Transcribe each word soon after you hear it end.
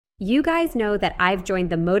You guys know that I've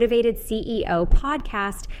joined the Motivated CEO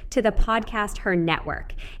podcast to the Podcast Her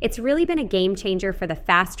Network. It's really been a game changer for the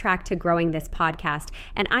fast track to growing this podcast,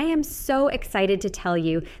 and I am so excited to tell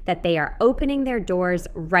you that they are opening their doors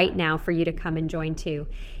right now for you to come and join too.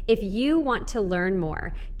 If you want to learn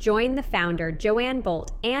more, join the founder, Joanne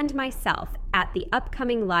Bolt, and myself at the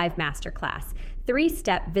upcoming live masterclass,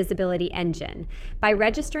 3-Step Visibility Engine, by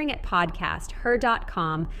registering at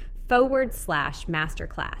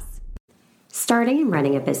podcasther.com/masterclass. Starting and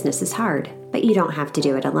running a business is hard, but you don't have to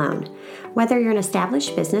do it alone. Whether you're an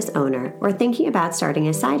established business owner or thinking about starting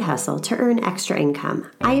a side hustle to earn extra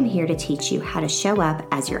income, I am here to teach you how to show up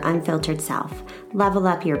as your unfiltered self, level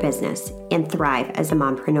up your business, and thrive as a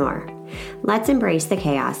mompreneur. Let's embrace the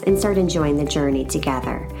chaos and start enjoying the journey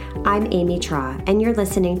together. I'm Amy Traw, and you're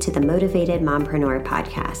listening to the Motivated Mompreneur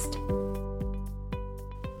Podcast.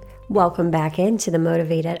 Welcome back into the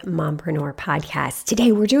Motivated Mompreneur Podcast.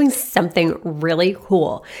 Today we're doing something really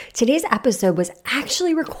cool. Today's episode was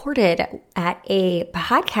actually recorded at a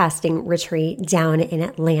podcasting retreat down in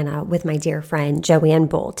Atlanta with my dear friend Joanne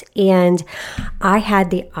Bolt. And I had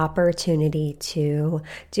the opportunity to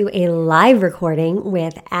do a live recording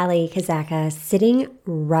with Allie, Casazza, sitting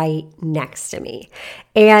right next to me.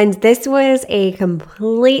 And this was a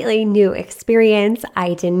completely new experience.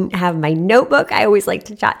 I didn't have my notebook. I always like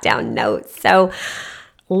to jot down notes. So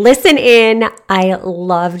listen in. I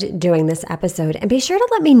loved doing this episode. And be sure to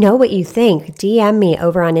let me know what you think. DM me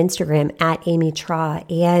over on Instagram at Amy Traw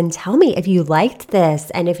and tell me if you liked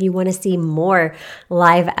this and if you want to see more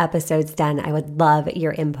live episodes done. I would love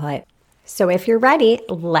your input. So if you're ready,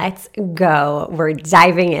 let's go. We're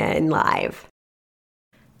diving in live.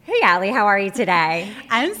 Hey, Allie, how are you today?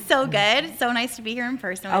 I'm so good. So nice to be here in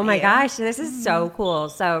person with you. Oh my gosh, this is so cool.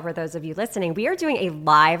 So for those of you listening, we are doing a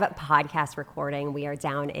live podcast recording. We are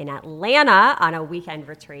down in Atlanta on a weekend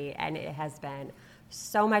retreat, and it has been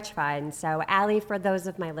so much fun. So Allie, for those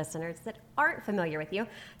of my listeners that aren't familiar with you,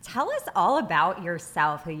 tell us all about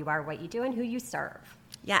yourself, who you are, what you do, and who you serve.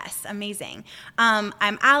 Yes, amazing.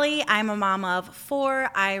 I'm Allie. I'm a mom of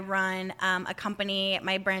 4. I run a company.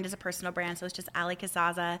 My brand is a personal brand, so it's just Allie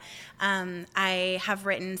Casazza. I have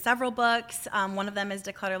written several books. One of them is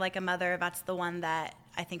Declutter Like a Mother. That's the one that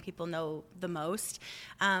I think people know the most.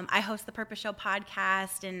 I host the Purpose Show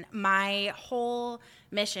podcast, and my whole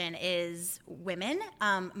mission is women,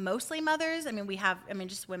 mostly mothers.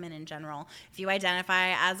 Just women in general. If you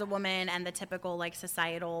identify as a woman and the typical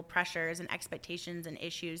societal pressures and expectations and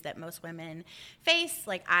issues that most women face,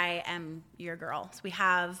 I am your girl. So we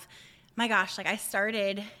have, my gosh, I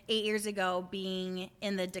started 8 years ago being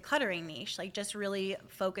in the decluttering niche, just really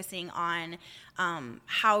focusing on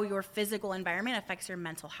how your physical environment affects your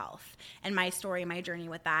mental health, and my story, my journey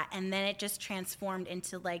with that. And then it just transformed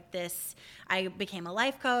into this. I became a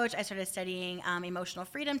life coach. I started studying emotional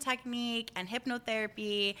freedom technique and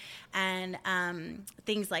hypnotherapy and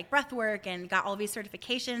things like breath work, and got all these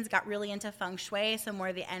certifications, got really into feng shui, so more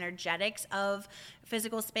of the energetics of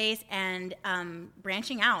physical space, and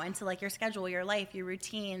branching out into your schedule, your life, your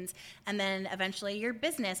routines, and then eventually your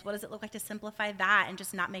business. What does it look like to simplify that and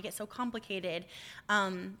just not make it so complicated?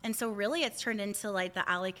 And so really it's turned into the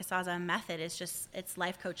Allie Casazza method. It's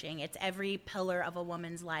life coaching. It's every pillar of a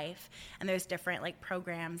woman's life. And there's different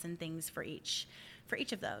programs and things for each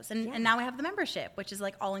of those. And now we have the membership, which is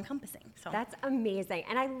all encompassing. So that's amazing.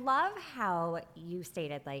 And I love how you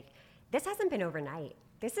stated this hasn't been overnight.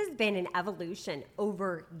 This has been an evolution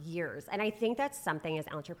over years. And I think that's something as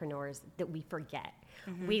entrepreneurs that we forget.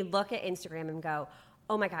 Mm-hmm. We look at Instagram and go,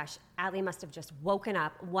 oh my gosh, Allie must have just woken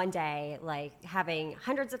up one day having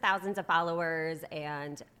hundreds of thousands of followers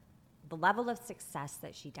and the level of success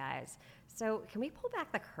that she does. So can we pull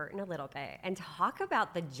back the curtain a little bit and talk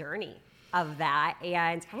about the journey of that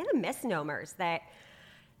and kind of the misnomers that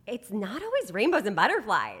it's not always rainbows and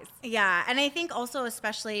butterflies? Yeah, and I think also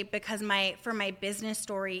especially because for my business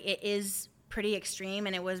story, it is pretty extreme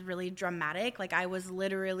and it was really dramatic. I was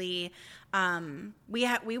literally,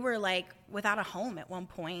 we were without a home at one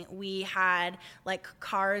point. We had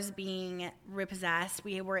cars being repossessed.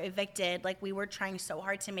 We were evicted. We were trying so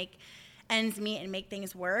hard to make ends meet and make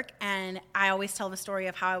things work. And I always tell the story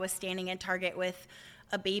of how I was standing at Target with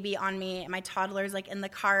a baby on me and my toddler's in the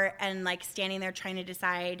cart and standing there trying to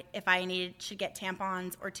decide if I should get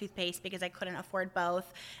tampons or toothpaste because I couldn't afford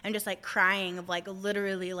both, and just crying of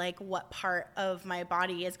literally what part of my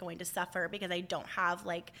body is going to suffer because I don't have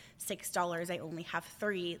 $6, I only have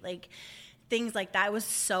 $3, things like that. It was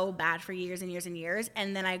so bad for years and years and years.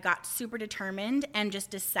 And then I got super determined and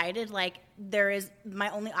just decided my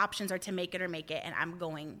only options are to make it or make it, and I'm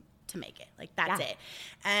going to make it. That's it.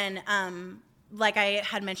 And like I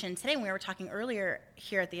had mentioned today when we were talking earlier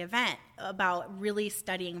here at the event about really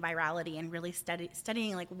studying virality and really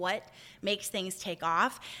studying like what makes things take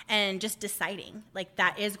off and just deciding like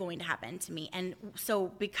that is going to happen to me. And so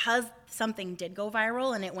because something did go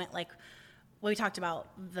viral and it went like, we talked about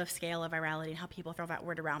the scale of virality and how people throw that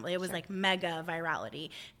word around. It was like mega virality.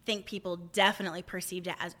 I think people definitely perceived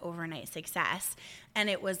it as overnight success. And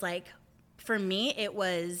it was like, for me, it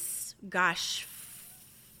was,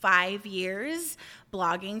 5 years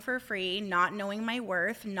blogging for free, not knowing my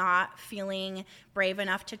worth, not feeling brave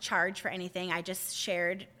enough to charge for anything. I just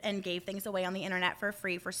shared and gave things away on the internet for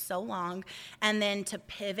free for so long. And then to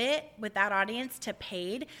pivot with that audience to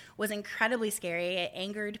paid was incredibly scary. It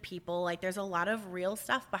angered people. Like there's a lot of real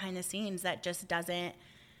stuff behind the scenes that just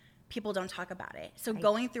people don't talk about it. So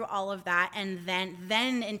going through all of that and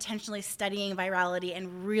then intentionally studying virality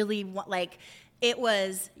and really it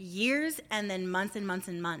was years and then months and months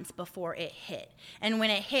and months before it hit. And when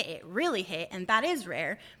it hit, it really hit, and that is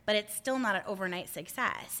rare, but it's still not an overnight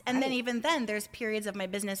success. And then even then, there's periods of my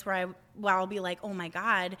business where I'll be like, oh my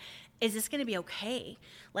God, is this going to be okay?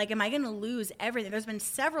 Like, am I going to lose everything? There's been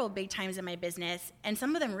several big times in my business, and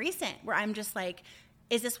some of them recent, where I'm just like,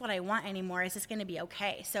 is this what I want anymore? Is this going to be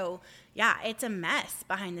okay? So yeah, it's a mess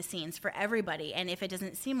behind the scenes for everybody. And if it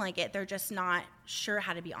doesn't seem like it, they're just not sure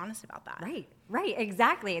how to be honest about that. Right,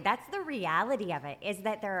 exactly. That's the reality of it, is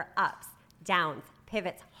that there are ups, downs,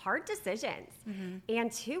 pivots, hard decisions. Mm-hmm.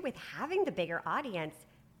 And two, with having the bigger audience,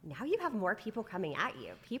 now you have more people coming at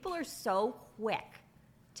you. People are so quick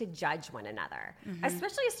to judge one another,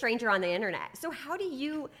 especially a stranger on the internet. So how do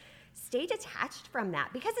you stay detached from that?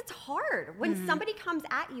 Because it's hard when somebody comes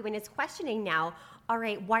at you and is questioning now, all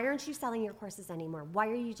right, why aren't you selling your courses anymore? Why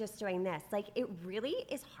are you just doing this? Like, it really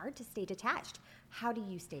is hard to stay detached. How do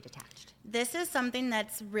you stay detached? This is something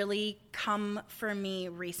that's really come for me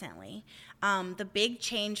recently. The big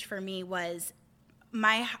change for me was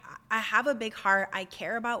I have a big heart. I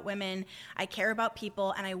care about women. I care about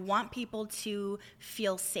people, and I want people to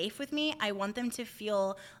feel safe with me. I want them to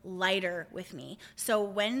feel lighter with me. So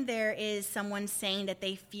when there is someone saying that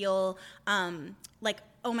they feel like,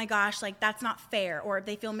 oh my gosh, like that's not fair, or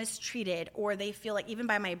they feel mistreated, or they feel like, even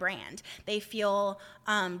by my brand, they feel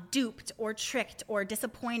duped or tricked or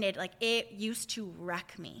disappointed, like it used to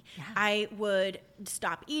wreck me. Yeah. I would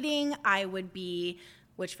stop eating. I would be,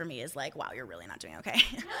 which for me is like, wow, you're really not doing okay.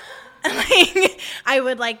 Like, I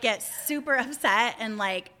would like get super upset and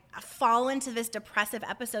like fall into this depressive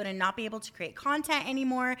episode and not be able to create content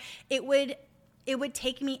anymore. It would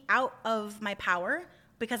take me out of my power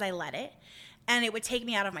because I let it, and it would take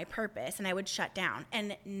me out of my purpose, and I would shut down.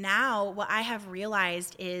 And now what I have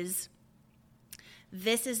realized is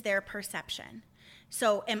this is their perception.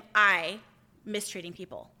 So am I mistreating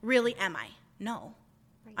people? Really, am I? No.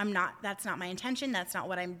 I'm not. That's not my intention. That's not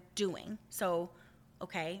what I'm doing. So,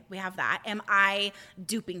 okay, we have that. Am I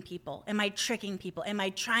duping people? Am I tricking people? Am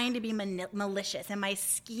I trying to be malicious? Am I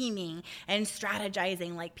scheming and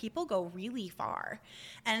strategizing? Like, people go really far.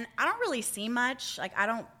 And I don't really see much. Like, I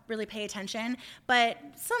don't really pay attention. But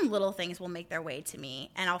some little things will make their way to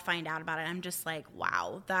me, and I'll find out about it. I'm just like,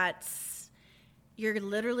 wow, you're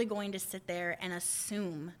literally going to sit there and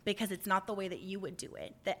assume, because it's not the way that you would do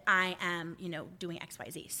it, that I am, doing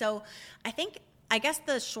XYZ. So I guess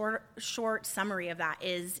the short summary of that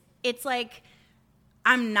is, it's like,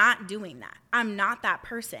 I'm not doing that. I'm not that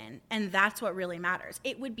person. And that's what really matters.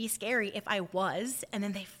 It would be scary if I was, and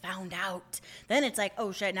then they found out. Then it's like,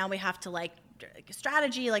 oh shit, now we have to like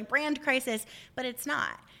strategy, like brand crisis, but it's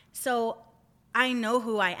not. So I know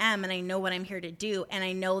who I am, and I know what I'm here to do, and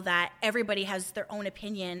I know that everybody has their own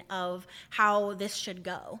opinion of how this should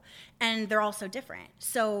go, and they're all so different.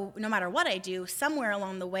 So no matter what I do, somewhere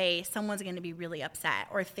along the way, someone's going to be really upset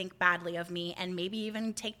or think badly of me, and maybe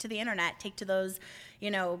even take to the internet, take to those,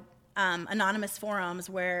 anonymous forums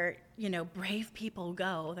where, brave people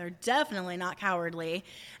go. They're definitely not cowardly,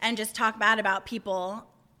 and just talk bad about people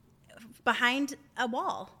behind a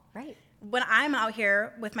wall. Right. When I'm out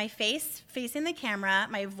here with my face facing the camera,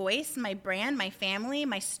 my voice, my brand, my family,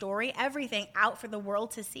 my story, everything out for the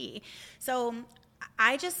world to see. So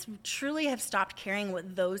I just truly have stopped caring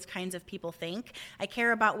what those kinds of people think. I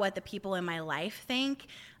care about what the people in my life think,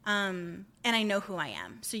 and I know who I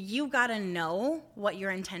am. So you've got to know what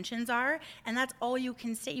your intentions are, and that's all you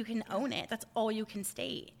can state. You can own it. That's all you can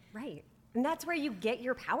state. Right. And that's where you get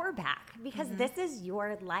your power back, because this is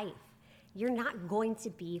your life. You're not going to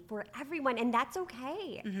be for everyone, and that's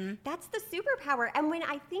okay. That's the superpower. And when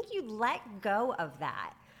I think you let go of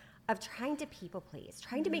that, of trying to people please,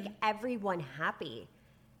 trying to make everyone happy,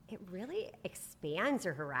 it really expands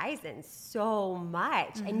your horizons so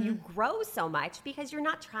much, and you grow so much because you're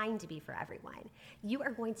not trying to be for everyone. You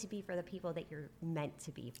are going to be for the people that you're meant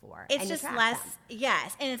to be for. It's just less,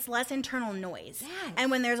 yes, and it's less internal noise. Yes.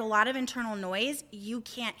 And when there's a lot of internal noise, you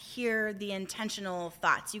can't hear the intentional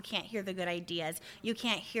thoughts. You can't hear the good ideas. You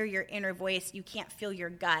can't hear your inner voice. You can't feel your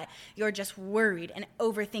gut. You're just worried and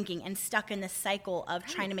overthinking and stuck in this cycle of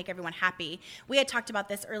trying to make everyone happy. We had talked about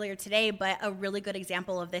this earlier today, but a really good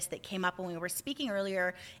example of this that came up when we were speaking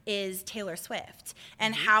earlier is Taylor Swift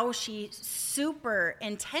and how she super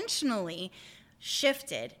intentionally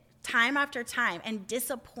shifted time after time and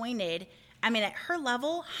disappointed. I mean, at her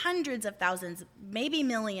level, hundreds of thousands, maybe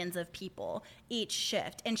millions of people each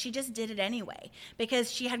shift. And she just did it anyway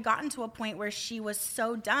because she had gotten to a point where she was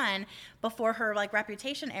so done before her like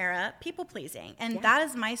reputation era, people pleasing. And that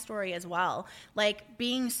is my story as well. Like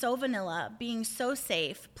being so vanilla, being so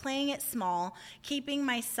safe, playing it small, keeping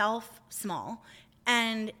myself small.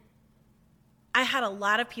 And I had a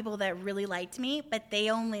lot of people that really liked me, but they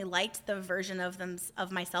only liked the version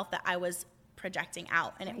of myself that I was projecting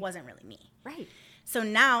out, and it wasn't really me. Right. So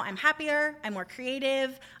now I'm happier, I'm more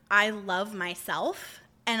creative, I love myself,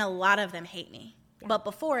 and a lot of them hate me. Yeah. But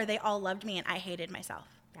before, they all loved me, and I hated myself.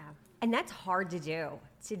 Yeah. And that's hard to do,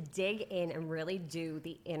 to dig in and really do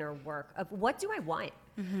the inner work of what do I want?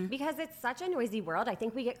 Because it's such a noisy world. I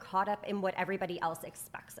think we get caught up in what everybody else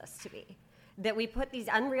expects us to be. That we put these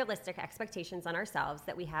unrealistic expectations on ourselves,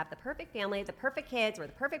 that we have the perfect family, the perfect kids, we're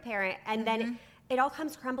the perfect parent, and then it all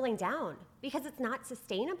comes crumbling down because it's not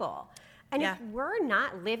sustainable. And if we're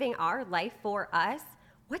not living our life for us,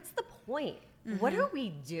 what's the point? What are we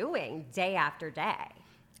doing day after day?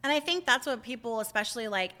 And I think that's what people, especially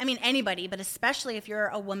like, I mean, anybody, but especially if you're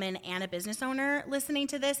a woman and a business owner listening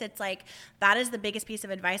to this, it's like, that is the biggest piece of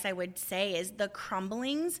advice I would say is the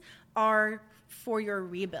crumblings are for your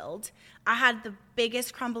rebuild. I had the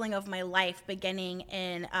biggest crumbling of my life beginning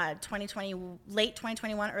in 2020, late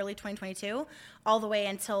 2021, early 2022, all the way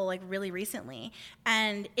until like really recently.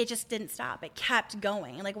 And it just didn't stop. It kept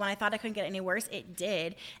going. Like when I thought I couldn't get any worse, it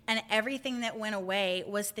did. And everything that went away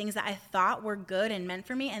was things that I thought were good and meant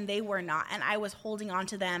for me, and they were not. And I was holding on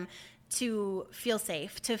to them to feel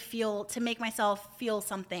safe, to make myself feel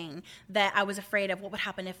something that I was afraid of. What would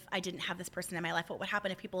happen if I didn't have this person in my life? What would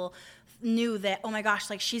happen if people knew that, oh my gosh,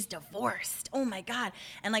 like she's divorced? Oh my God.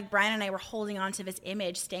 And like Brian and I were holding on to this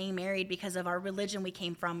image, staying married because of our religion we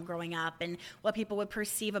came from growing up and what people would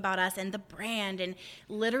perceive about us and the brand, and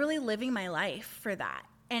literally living my life for that.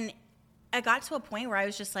 And I got to a point where I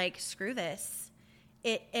was just like, screw this.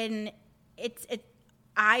 I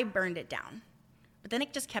burned it down. But then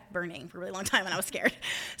it just kept burning for a really long time, and I was scared.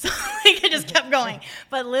 So like, it just kept going.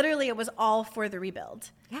 But literally, it was all for the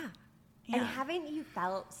rebuild. Yeah. And haven't you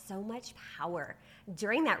felt so much power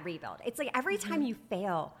during that rebuild? It's like every time you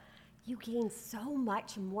fail, you gain so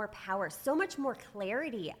much more power, so much more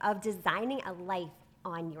clarity of designing a life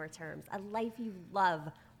on your terms, a life you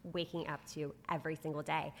love waking up to every single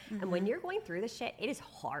day. And when you're going through this shit, it is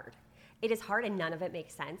hard. It is hard, and none of it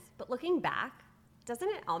makes sense. But looking back, doesn't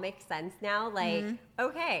it all make sense now? Like,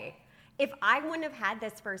 okay, if I wouldn't have had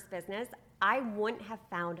this first business, I wouldn't have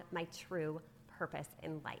found my true purpose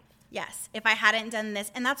in life. Yes, if I hadn't done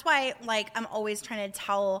this. And that's why, like, I'm always trying to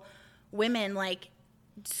tell women, like,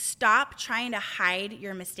 stop trying to hide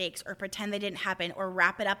your mistakes or pretend they didn't happen or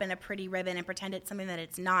wrap it up in a pretty ribbon and pretend it's something that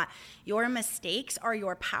it's not. Your mistakes are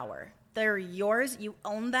your power. They're yours. You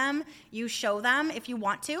own them. You show them if you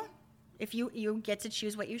want to. If you get to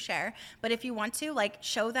choose what you share. But if you want to, like,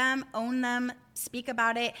 show them, own them, speak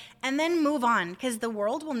about it, and then move on, because the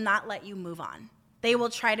world will not let you move on. They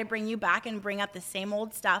will try to bring you back and bring up the same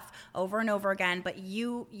old stuff over and over again, but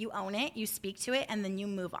you own it, you speak to it, and then you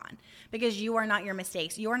move on, because you are not your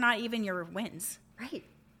mistakes. You are not even your wins. Right.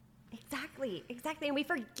 Exactly. And we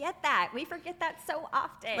forget that. We forget that so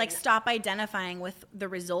often. Like, stop identifying with the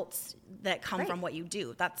results that come from what you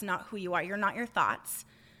do. That's not who you are. You're not your thoughts.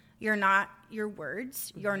 You're not your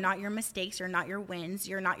words. You're not your mistakes. You're not your wins.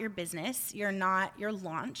 You're not your business. You're not your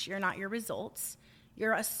launch. You're not your results.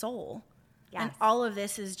 You're a soul. Yes. And all of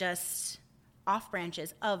this is just off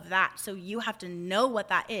branches of that. So you have to know what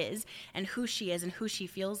that is and who she is and who she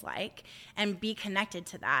feels like and be connected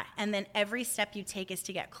to that. And then every step you take is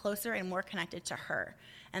to get closer and more connected to her.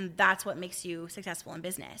 And that's what makes you successful in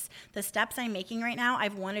business. The steps I'm making right now,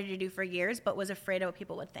 I've wanted to do for years, but was afraid of what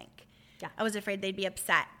people would think. Yeah. I was afraid they'd be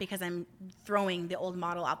upset because I'm throwing the old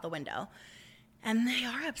model out the window. And they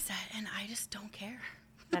are upset, and I just don't care.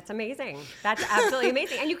 That's amazing. That's absolutely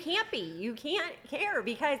amazing. And you can't be. You can't care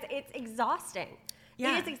because it's exhausting.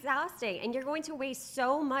 Yeah. It is exhausting, and you're going to waste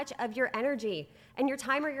so much of your energy, and your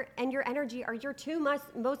time and your energy are your two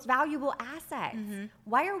most valuable assets.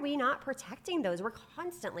 Why are we not protecting those? We're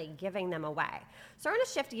constantly giving them away. So I'm going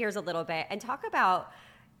to shift gears a little bit and talk about,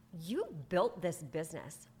 you built this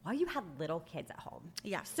business while you had little kids at home.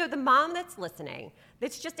 Yeah. So the mom that's listening,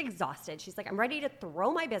 that's just exhausted, she's like, I'm ready to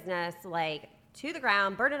throw my business like to the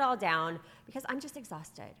ground, burn it all down because I'm just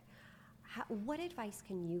exhausted. What advice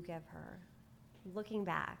can you give her, looking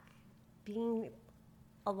back, being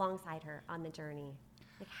alongside her on the journey?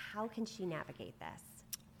 Like, how can she navigate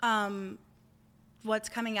this? What's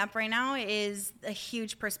coming up right now is a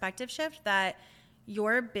huge perspective shift that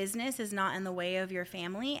your business is not in the way of your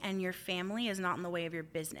family, and your family is not in the way of your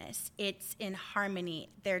business. It's in harmony.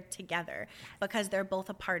 They're together because they're both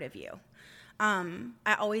a part of you.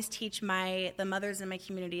 I always teach the mothers in my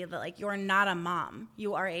community that, like, you're not a mom.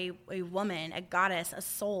 You are a woman, a goddess, a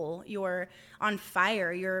soul. You're on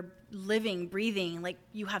fire. You're living, breathing. Like,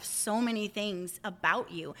 you have so many things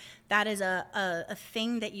about you. That is a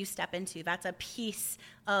thing that you step into. That's a piece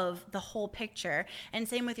of the whole picture. And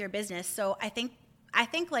same with your business. So I think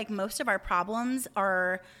like most of our problems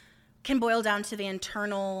can boil down to the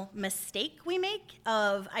internal mistake we make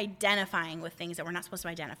of identifying with things that we're not supposed to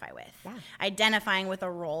identify with. Yeah. Identifying with a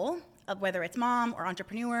role of whether it's mom or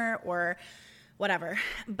entrepreneur or whatever,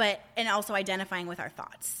 and also identifying with our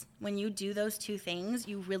thoughts. When you do those two things,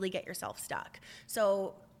 you really get yourself stuck.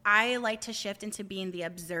 So I like to shift into being the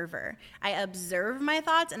observer. I observe my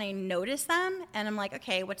thoughts and I notice them, and I'm like,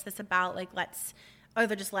 okay, what's this about? Like, let's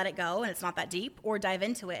either just let it go and it's not that deep, or dive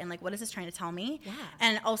into it and like, what is this trying to tell me? Yeah.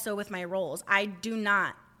 And also with my roles, I do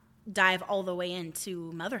not dive all the way into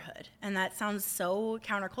motherhood. And that sounds so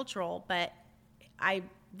countercultural, but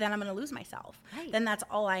then I'm going to lose myself. Right. Then that's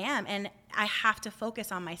all I am. And I have to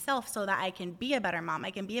focus on myself so that I can be a better mom.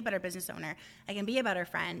 I can be a better business owner. I can be a better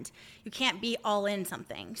friend. You can't be all in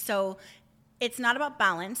something. So it's not about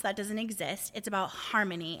balance. That doesn't exist. It's about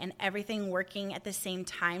harmony and everything working at the same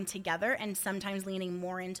time together, and sometimes leaning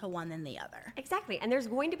more into one than the other. Exactly. And there's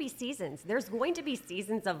going to be seasons. There's going to be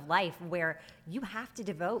seasons of life where you have to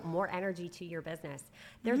devote more energy to your business.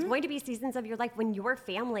 There's going to be seasons of your life when your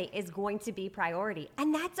family is going to be priority,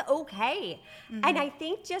 and that's okay. And I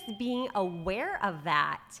think just being aware of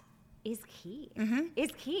that is key.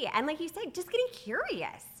 And like you said, just getting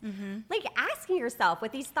curious. Like asking yourself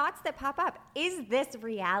with these thoughts that pop up, is this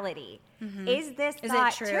reality? Is this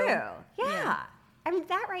thought true? Yeah. I mean,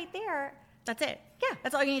 that right there. That's it. Yeah.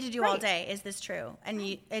 That's all you need to do all Right. day. Is this true?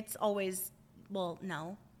 And it's always, well,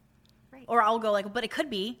 no. Right. Or I'll go like, but it could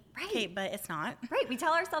be. Right. Okay, but it's not. Right. We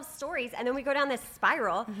tell ourselves stories, and then we go down this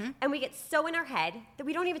spiral, and we get so in our head that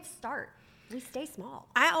we don't even start. We stay small.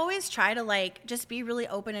 I always try to like just be really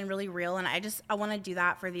open and really real, and I want to do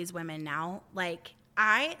that for these women now. Like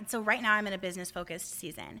so right now I'm in a business focused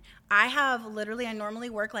season. I normally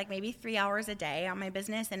work like maybe 3 hours a day on my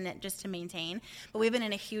business and just to maintain, but we've been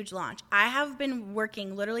in a huge launch. I have been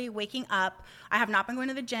working, literally waking up. I have not been going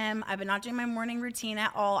to the gym. I've been not doing my morning routine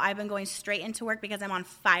at all. I've been going straight into work because I'm on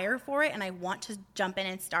fire for it and I want to jump in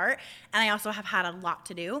and start. And I also have had a lot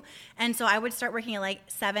to do. And so I would start working at like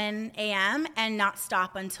 7 a.m. and not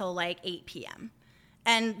stop until like 8 p.m.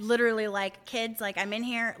 And literally, like, kids, like, I'm in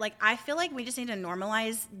here. Like, I feel like we just need to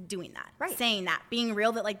normalize doing that. Right. Saying that. Being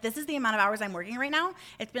real that, like, this is the amount of hours I'm working right now.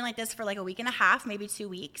 It's been like this for, like, a week and a half, maybe 2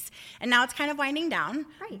 weeks. And now it's kind of winding down.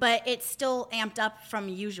 Right. But it's still amped up from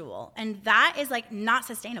usual. And that is, like, not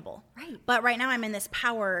sustainable. Right. But right now I'm in this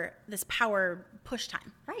power push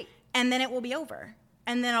time. Right. And then it will be over.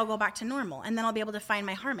 And then I'll go back to normal. And then I'll be able to find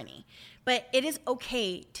my harmony. But it is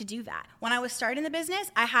okay to do that. When I was starting the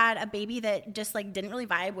business, I had a baby that just like didn't really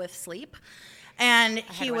vibe with sleep. And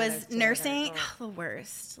he was nursing. The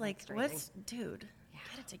worst. Like, dude,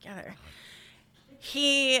 get it together.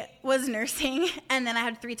 He was nursing, and then I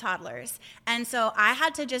had 3 toddlers. And so I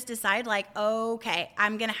had to just decide, like, okay,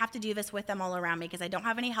 I'm going to have to do this with them all around me because I don't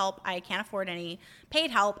have any help. I can't afford any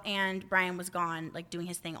paid help, and Brian was gone, like, doing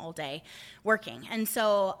his thing all day, working. And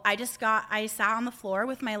so I sat on the floor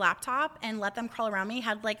with my laptop and let them crawl around me,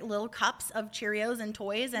 had, like, little cups of Cheerios and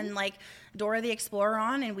toys and, like, Dora the Explorer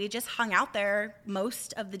on, and we just hung out there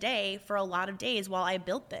most of the day for a lot of days while I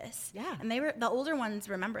built this. Yeah. And the older ones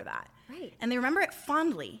remember that. Right. And they remember it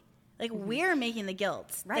fondly. Like, we're making the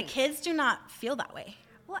guilt. Right. The kids do not feel that way.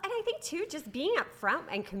 Well, and I think, too, just being upfront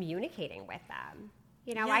and communicating with them.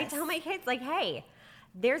 You know, I Yes. tell my kids, like, hey,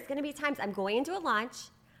 there's going to be times I'm going into a launch.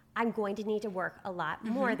 I'm going to need to work a lot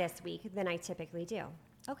more this week than I typically do.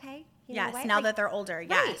 Okay. You know Yes, what? now Like, that they're older, right,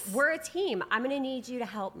 yes. we're a team. I'm going to need you to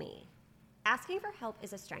help me. Asking for help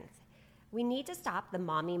is a strength. We need to stop the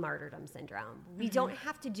mommy martyrdom syndrome. We don't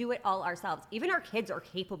have to do it all ourselves. Even our kids are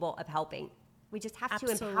capable of helping. We just have to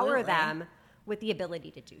empower them with the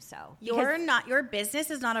ability to do so. Your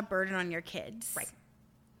business is not a burden on your kids.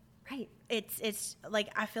 Right. It's like,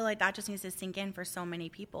 I feel like that just needs to sink in for so many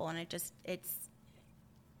people. And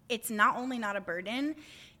it's not only not a burden,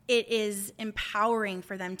 it is empowering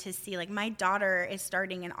for them to see. Like, my daughter is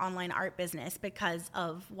starting an online art business because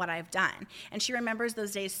of what I've done. And she remembers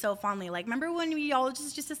those days so fondly. Like, remember when we all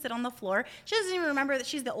just to sit on the floor? She doesn't even remember that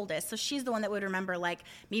she's the oldest. So she's the one that would remember, like,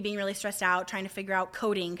 me being really stressed out, trying to figure out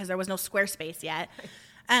coding because there was no Squarespace yet.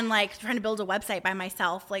 And, like, trying to build a website by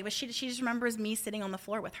myself. Like, but she just remembers me sitting on the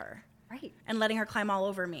floor with her. Right. And letting her climb all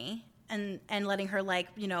over me. And letting her, like,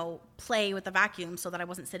 you know, play with the vacuum so that I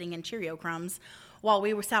wasn't sitting in Cheerio crumbs while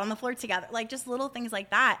we were sat on the floor together. Like, just little things like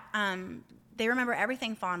that. They remember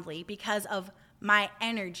everything fondly because of my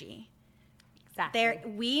energy. Exactly.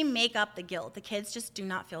 We make up the guilt. The kids just do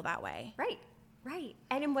not feel that way. Right.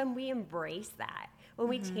 And when we embrace that, when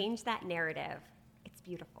we change that narrative, it's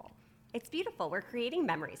beautiful. It's beautiful. We're creating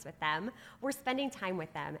memories with them. We're spending time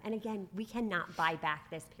with them. And again, we cannot buy back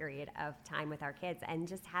this period of time with our kids, and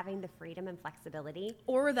just having the freedom and flexibility.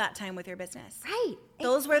 Or that time with your business. Right.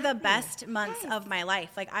 Those were the best months of my life.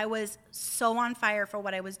 Like, I was so on fire for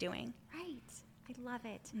what I was doing. Right. I love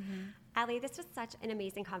it. Allie, this was such an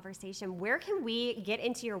amazing conversation. Where can we get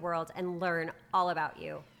into your world and learn all about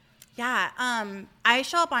you? Yeah, I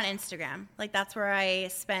show up on Instagram. Like, that's where I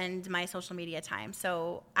spend my social media time.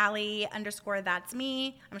 So Allie_that's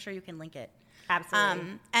me. I'm sure you can link it.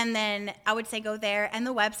 Absolutely. And then I would say go there. And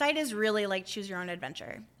the website is really like choose your own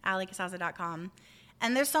adventure, AllieCasazza.com.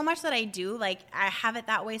 And there's so much that I do. Like, I have it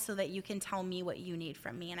that way so that you can tell me what you need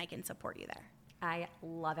from me and I can support you there. I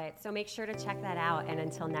love it. So make sure to check that out. And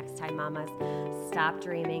until next time, mamas, stop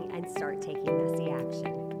dreaming and start taking messy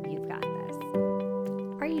action. You've got this.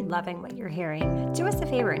 Are you loving what you're hearing? Do us a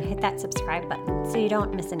favor and hit that subscribe button so you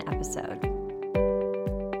don't miss an episode.